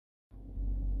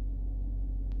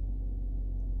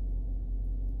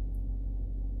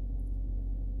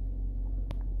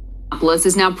Minneapolis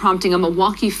is now prompting a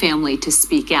Milwaukee family to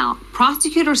speak out.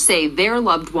 Prosecutors say their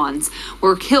loved ones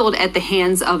were killed at the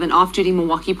hands of an off-duty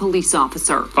Milwaukee police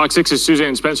officer. Fox 6's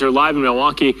Suzanne Spencer live in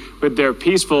Milwaukee with their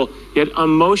peaceful yet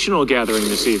emotional gathering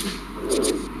this evening.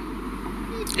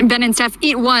 Ben and Steph,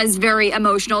 it was very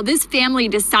emotional. This family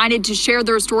decided to share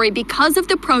their story because of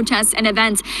the protests and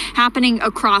events happening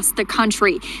across the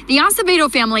country. The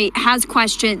Acevedo family has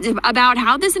questions about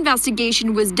how this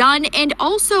investigation was done and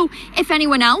also if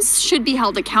anyone else should be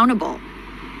held accountable.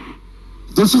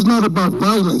 This is not about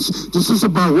violence. This is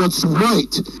about what's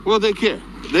right. Well, they care.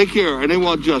 They care, and they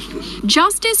want justice.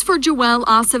 Justice for Joel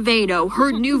Acevedo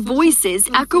heard new voices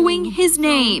echoing his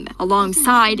name,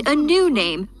 alongside a new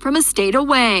name from a state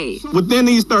away. Within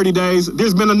these 30 days,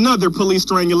 there's been another police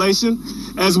strangulation,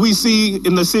 as we see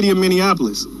in the city of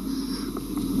Minneapolis.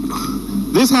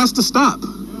 This has to stop.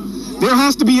 There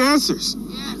has to be answers.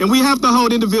 And we have to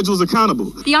hold individuals accountable.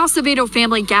 The Acevedo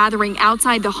family gathering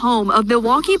outside the home of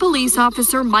Milwaukee police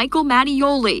officer Michael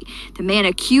Mattioli, the man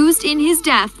accused in his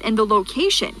death, and the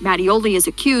location Mattioli is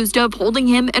accused of holding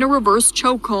him in a reverse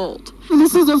chokehold.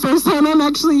 This is the first time I'm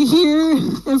actually here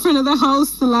in front of the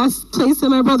house, the last place that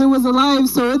my brother was alive,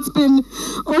 so it's been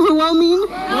overwhelming.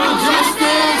 No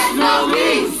justice, no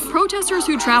peace. Protesters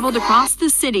who traveled across the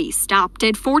city stopped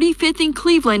at 45th in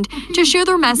Cleveland to share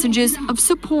their messages of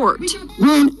support.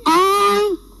 When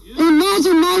I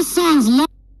imagine my son's last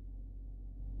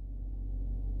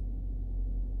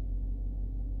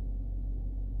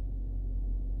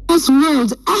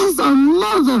words as a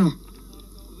mother,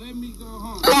 let me go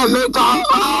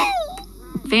home.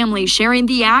 Families sharing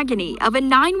the agony of a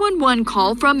 911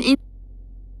 call from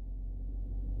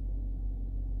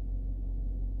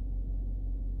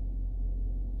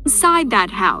inside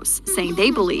that house, saying they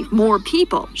believe more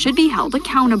people should be held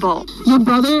accountable. Your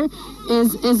brother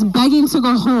is begging to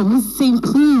go home. He's saying,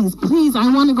 please, please, I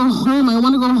want to go home. I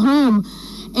want to go home.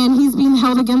 And he's being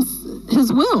held against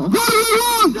his will.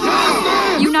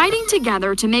 Uniting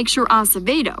together to make sure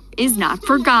Acevedo is not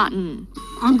forgotten.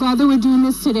 I'm glad that we're doing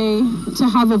this today to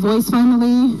have a voice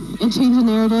finally and change the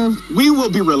narrative. We will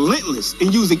be relentless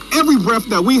in using every breath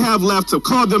that we have left to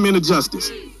call them into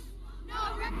justice.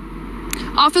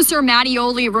 Officer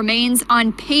Mattioli remains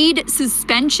on paid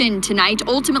suspension tonight.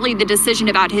 Ultimately, the decision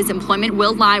about his employment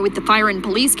will lie with the Fire and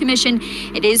Police Commission.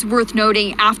 It is worth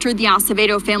noting, after the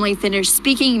Acevedo family finished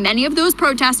speaking, many of those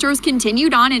protesters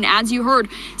continued on, and as you heard,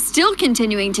 still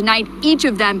continuing tonight, each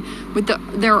of them with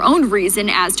their own reason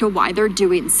as to why they're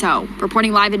doing so.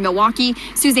 Reporting live in Milwaukee,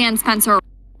 Suzanne Spencer. All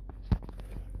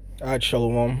right,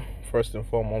 Shalom. First and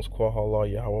foremost,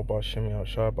 Kwahala Yahweh Bashim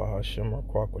Yahshai Bahashim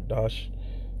Kwakadash.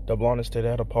 Double honors to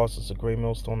that, apostles of Great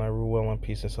Millstone, I rule well, and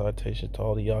peace and salutation to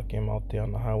all the Yakim out there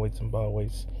on the highways and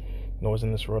byways, nors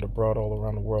in this world abroad, all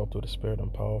around the world, through the spirit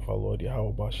and power of our Lord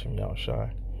Yahweh Bashim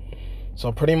Yahushai.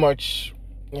 So pretty much,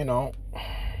 you know,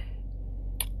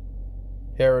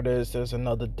 here it is, there's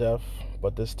another death,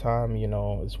 but this time, you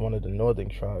know, it's one of the northern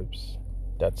tribes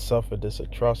that suffered this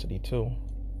atrocity too.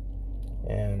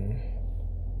 And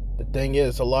the thing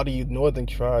is, a lot of you northern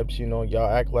tribes, you know, y'all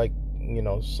act like, you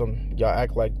know, y'all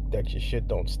act like that your shit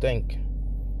don't stink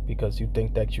because you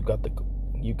think that you got the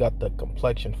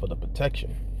complexion for the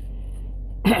protection.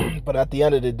 But at the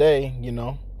end of the day, you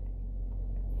know,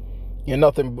 you're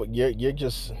nothing but you're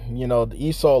just, you know, the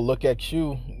Esau look at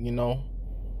you, you know,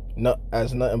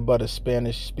 as nothing but a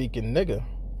Spanish speaking nigga,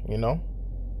 you know.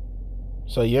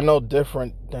 So you're no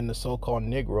different than the so-called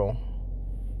Negro,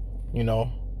 you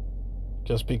know,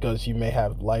 just because you may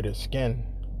have lighter skin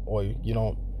or you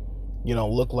don't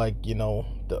look like, you know,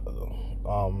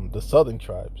 the southern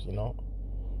tribes, you know.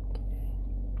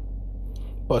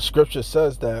 But scripture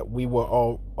says that we were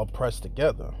all oppressed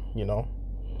together, you know.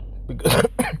 Because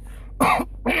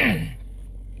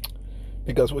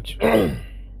what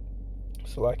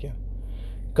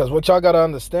y'all gotta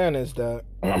understand is that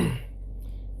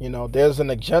you know, there's an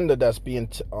agenda that's being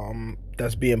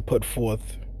put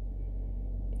forth.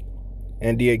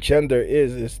 And the agenda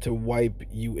is to wipe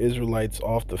you Israelites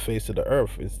off the face of the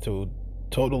earth. Is to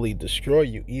totally destroy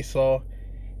you. Esau,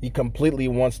 he completely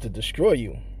wants to destroy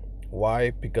you. Why?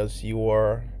 Because you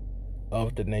are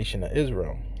of the nation of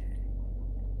Israel.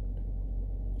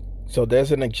 So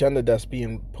there's an agenda that's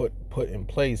being put in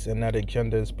place, and that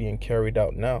agenda is being carried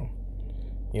out now.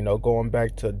 You know, going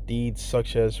back to deeds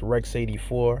such as Rex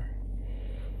 84,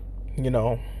 you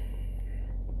know,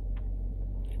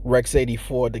 Rex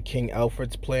 84, the King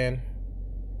Alfred's plan,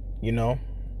 you know,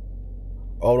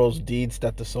 all those deeds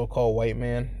that the so-called white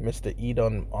man, Mr.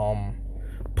 Edom,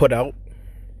 put out.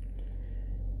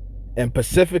 And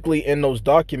specifically in those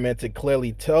documents, it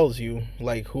clearly tells you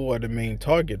like who are the main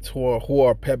targets, who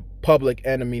are public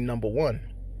enemy number one.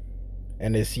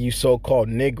 And it's you so-called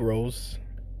Negroes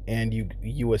and you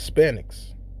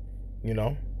Hispanics, you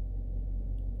know.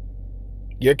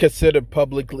 You're considered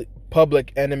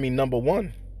public enemy number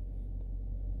one,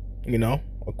 you know,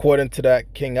 according to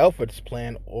that King Alfred's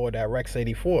plan or that Rex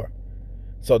 84.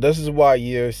 So this is why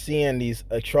you're seeing these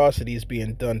atrocities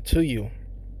being done to you.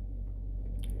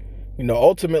 You know,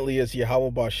 ultimately it's Yahweh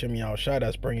Ba'Shem Yahushua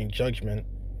that's bringing judgment,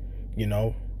 you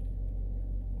know.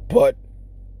 But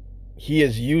he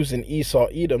is using Esau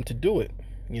Edom to do it,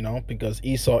 you know, because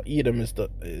Esau Edom is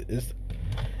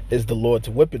the Lord's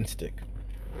whipping stick.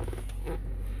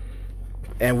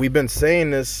 And we've been saying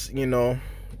this, you know,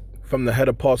 from the head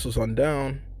apostles on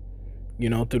down, you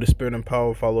know, through the spirit and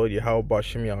power of our Lord Yahweh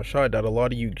Ba'Shem Yahushua, that a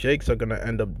lot of you jakes are going to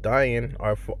end up dying,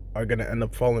 are going to end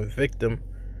up falling victim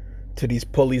to these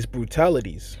police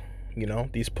brutalities, you know,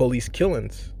 these police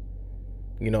killings,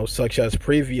 you know, such as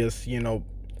previous, you know,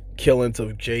 killings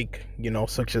of Jake, you know,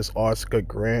 such as Oscar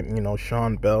Grant, you know,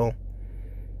 Sean Bell,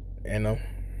 and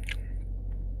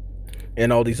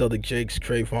all these other Jakes,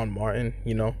 Trayvon Martin,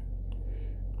 you know.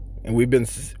 And we've been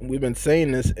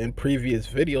saying this in previous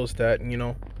videos that, you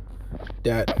know,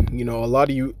 a lot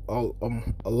of you,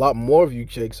 a lot more of you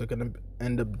Jakes are gonna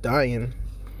end up dying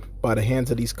by the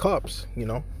hands of these cops, you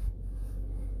know.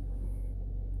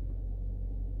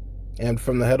 And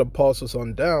from the head apostles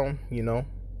on down, you know,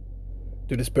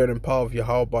 through the spirit and power of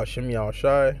Yahweh Ba'Shem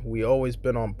Yahushua, we always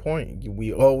been on point.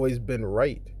 We always been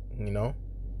right, you know.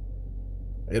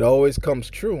 It always comes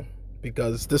true,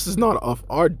 because this is not of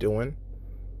our doing,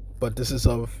 but this is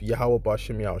of Yahweh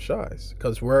Ba'Shem Yahushua's.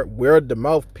 Because we're the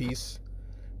mouthpiece,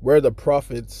 we're the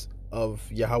prophets of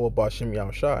Yahweh Ba'Shem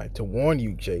Yahushua, to warn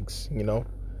you Jakes, you know,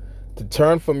 to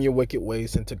turn from your wicked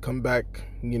ways and to come back,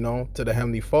 you know, to the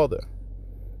Heavenly Father,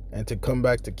 and to come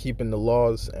back to keeping the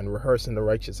laws and rehearsing the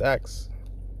righteous acts.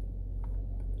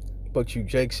 But you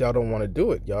Jakes, y'all don't want to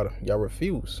do it. Y'all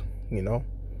refuse, you know.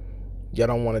 Y'all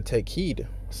don't want to take heed.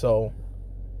 So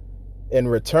in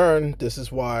return, this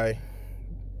is why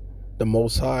the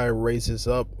Most High raises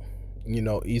up, you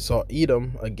know, Esau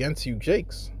Edom against you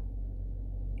Jakes,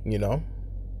 you know.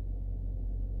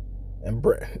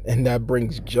 And that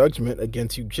brings judgment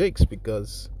against you Jakes,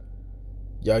 because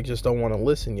y'all just don't want to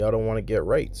listen. Y'all don't want to get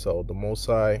right. So the Most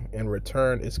High, in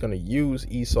return, is going to use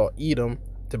Esau Edom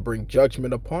to bring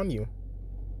judgment upon you.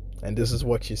 And this is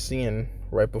what you're seeing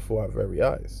right before our very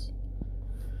eyes.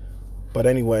 But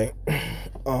anyway,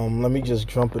 let me just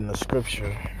jump in the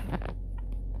scripture,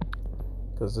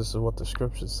 because this is what the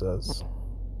scripture says.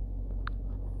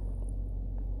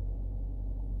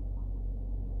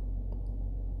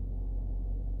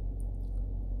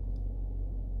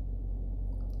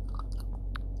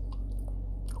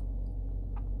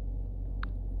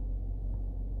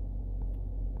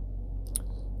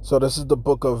 So this is the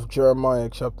book of Jeremiah,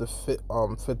 chapter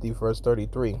 50, verse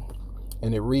 33.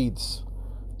 And it reads,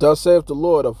 "Thus saith the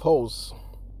Lord of hosts,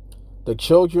 the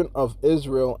children of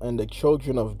Israel and the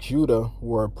children of Judah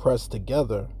were oppressed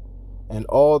together, and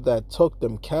all that took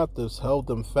them captives held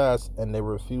them fast, and they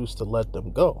refused to let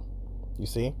them go." You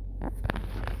see?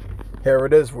 Here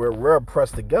it is, we're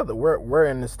oppressed together. We're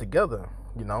in this together,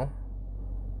 you know.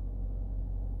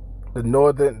 The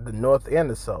north and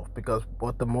the south, because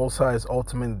what the Most High is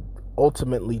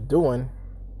ultimately doing,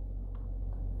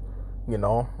 you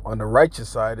know, on the righteous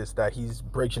side, is that he's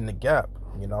bridging the gap,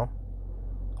 you know.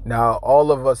 Now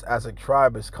all of us as a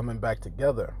tribe is coming back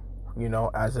together, you know,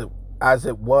 as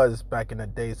it was back in the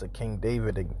days of King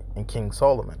David and King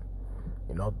Solomon.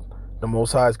 You know, the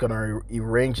Most High is going to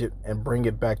arrange it and bring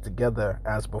it back together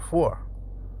as before.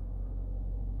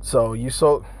 So you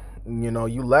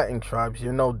Latin tribes,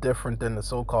 you're no different than the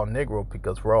so-called Negro,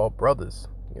 because we're all brothers,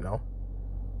 you know.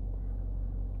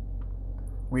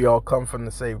 We all come from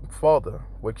the same father,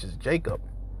 which is Jacob,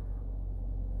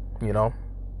 you know.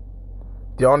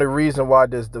 The only reason why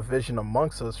there's division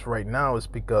amongst us right now is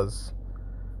because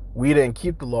we didn't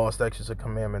keep the law, statutes, and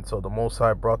commandments. So the Most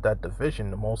High brought that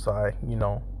division. The Most High, you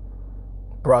know,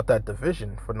 brought that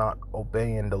division for not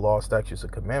obeying the law, statutes,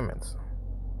 and commandments.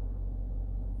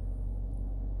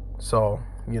 So,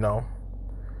 you know,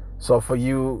 so for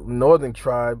you northern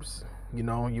tribes, you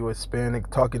know, you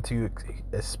Hispanic, talking to you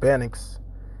Hispanics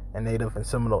and Native and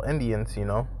Seminole Indians, you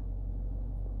know,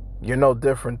 you're no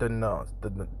different than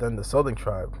the southern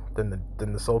tribe, than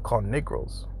the so-called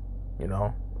Negroes, you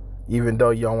know. Even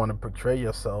though y'all want to portray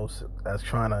yourselves as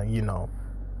trying to, you know,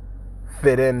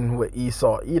 fit in with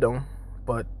Esau Edom,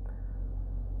 but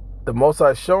the Most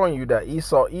High is showing you that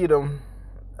Esau Edom,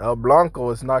 El Blanco,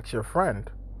 is not your friend.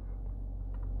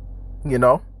 You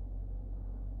know?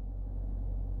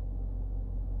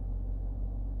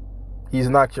 He's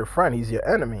not your friend, he's your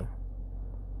enemy.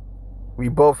 We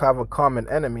both have a common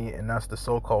enemy, and that's the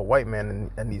so-called white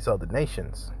man and these other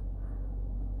nations.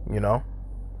 You know?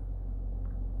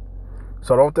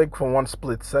 So don't think for one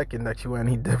split second that you're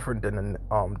any different than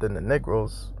the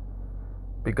Negroes,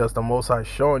 because the Most High is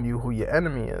showing you who your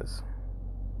enemy is.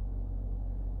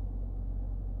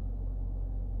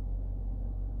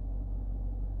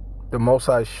 The Most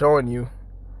High is showing you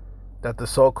that the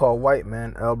so-called white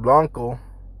man, El Blanco,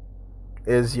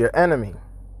 is your enemy.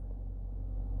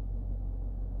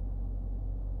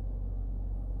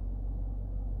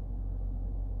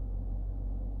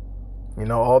 You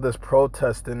know, all this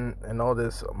protesting and all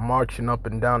this marching up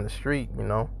and down the street, you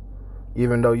know,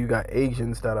 even though you got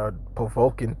Asians that are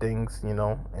provoking things, you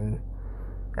know, and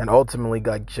ultimately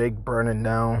got Jake burning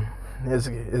down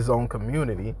his own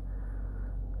community.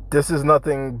 This is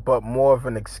nothing but more of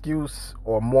an excuse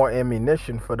or more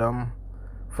ammunition for them,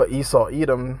 for Esau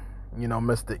Edom, you know,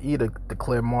 Mr. E, to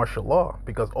declare martial law,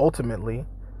 because ultimately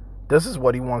this is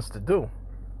what he wants to do.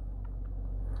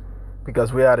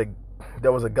 Because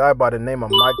there was a guy by the name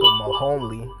of Michael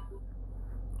Mahoney,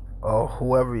 or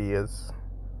whoever he is,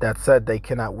 that said they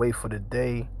cannot wait for the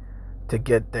day to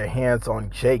get their hands on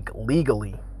Jake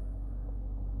legally.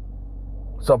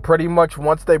 So pretty much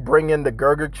once they bring in the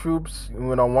Gurger troops,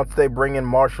 you know, once they bring in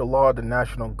martial law, the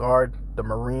National Guard, the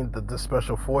Marines, the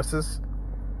Special Forces,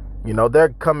 you know, they're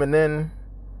coming in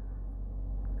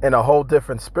a whole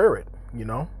different spirit, you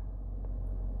know.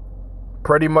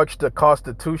 Pretty much the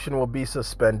Constitution will be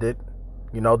suspended.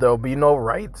 You know, there'll be no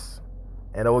rights,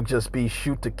 and it will just be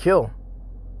shoot to kill,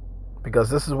 because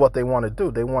this is what they want to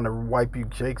do. They want to wipe you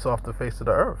Jakes off the face of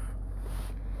the earth,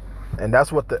 and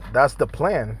that's the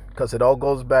plan, because it all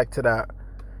goes back to that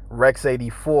Rex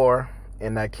 84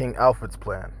 and that King Alfred's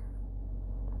plan.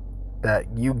 That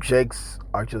you Jakes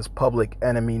are just public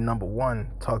enemy number one,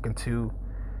 talking to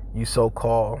you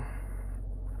so-called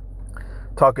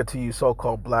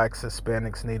blacks,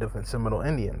 Hispanics, Native, and Seminole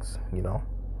Indians, you know.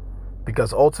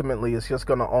 Because ultimately, it's just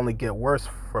going to only get worse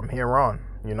from here on,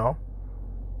 you know?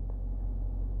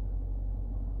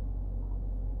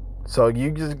 So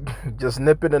you just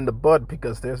nip it in the bud,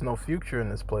 because there's no future in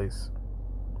this place,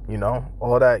 you know?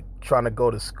 All that trying to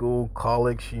go to school,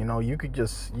 college, you know, you could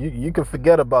just, you can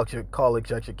forget about your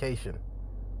college education.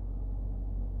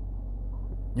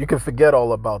 You can forget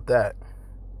all about that,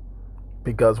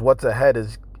 because what's ahead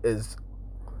is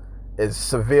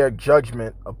severe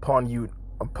judgment upon you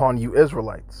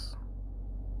Israelites.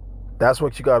 That's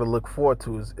what you got to look forward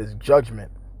to, is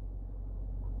judgment,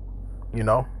 you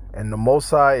know. And the Most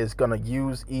High is going to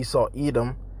use Esau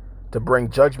Edom to bring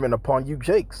judgment upon you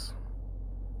Jakes,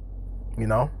 you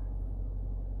know.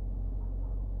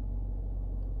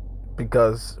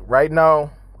 Because right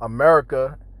now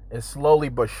America is slowly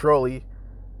but surely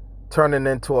turning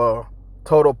into a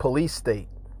total police state.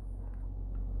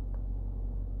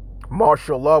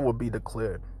 Martial law will be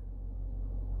declared.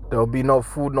 There will be no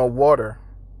food, no water.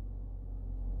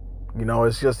 You know,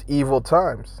 it's just evil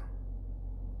times.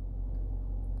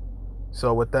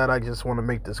 So with that, I just want to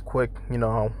make this quick. You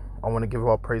know, I want to give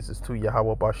all praises to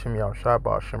Yahweh Bashim Yahushai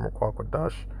Bashim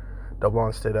Rakwakadash, the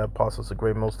one state apostles, the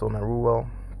great millstone and Ruel.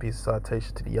 Peace and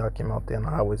salutation to the Yakim out there on the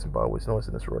highways and byways, noise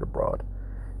in this road abroad.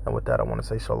 And with that, I want to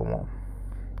say Shalom.